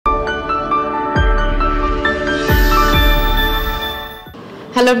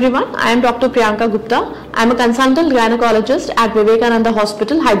Hello everyone, I am Dr. Priyanka Gupta. I am a consultant gynecologist at Vivekananda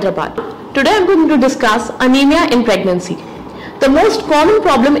Hospital, Hyderabad. Today I am going to discuss anemia in pregnancy. The most common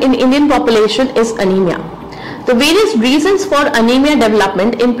problem in Indian population is anemia. The various reasons for anemia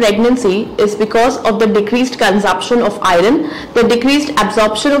development in pregnancy is because of the decreased consumption of iron, the decreased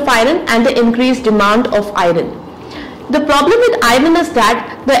absorption of iron and the increased demand of iron. The problem with iron is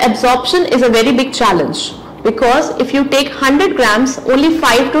that the absorption is a very big challenge. Because if you take 100 grams, only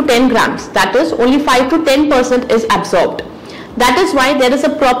 5 to 10 grams, that is only 5 to 10% is absorbed. That is why there is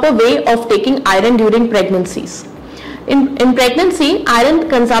a proper way of taking iron during pregnancies. In pregnancy, iron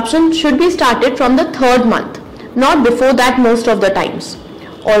consumption should be started from the 3rd month, not before that most of the times.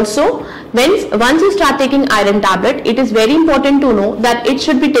 Also, once you start taking iron tablet, it is very important to know that it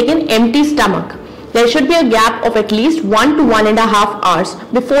should be taken empty stomach. There should be a gap of at least 1 to 1.5 hours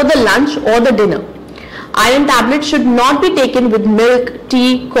before the lunch or the dinner. Iron tablets should not be taken with milk,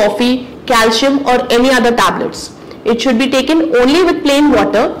 tea, coffee, calcium or any other tablets. It should be taken only with plain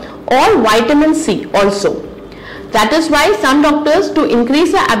water or vitamin C also. That is why some doctors, to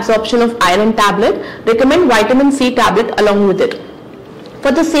increase the absorption of iron tablet, recommend vitamin C tablet along with it.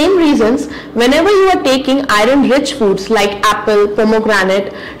 For the same reasons, whenever you are taking iron rich foods like apple,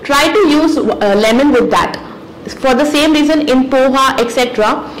 pomegranate, try to use lemon with that. For the same reason, in poha,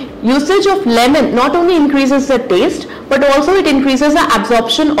 etc., usage of lemon not only increases the taste but also it increases the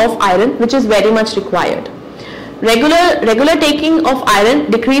absorption of iron, which is very much required. Regular taking of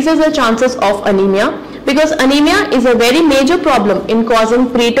iron decreases the chances of anemia, because anemia is a very major problem in causing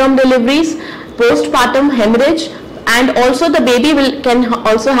preterm deliveries, postpartum hemorrhage, and also the baby can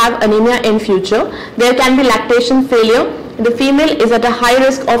also have anemia in future. There can be lactation failure. The female is at a high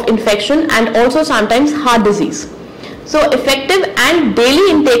risk of infection and also sometimes heart disease. So effective and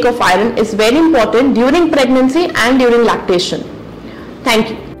daily intake of iron is very important during pregnancy and during lactation. Thank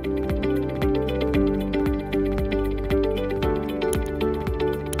you.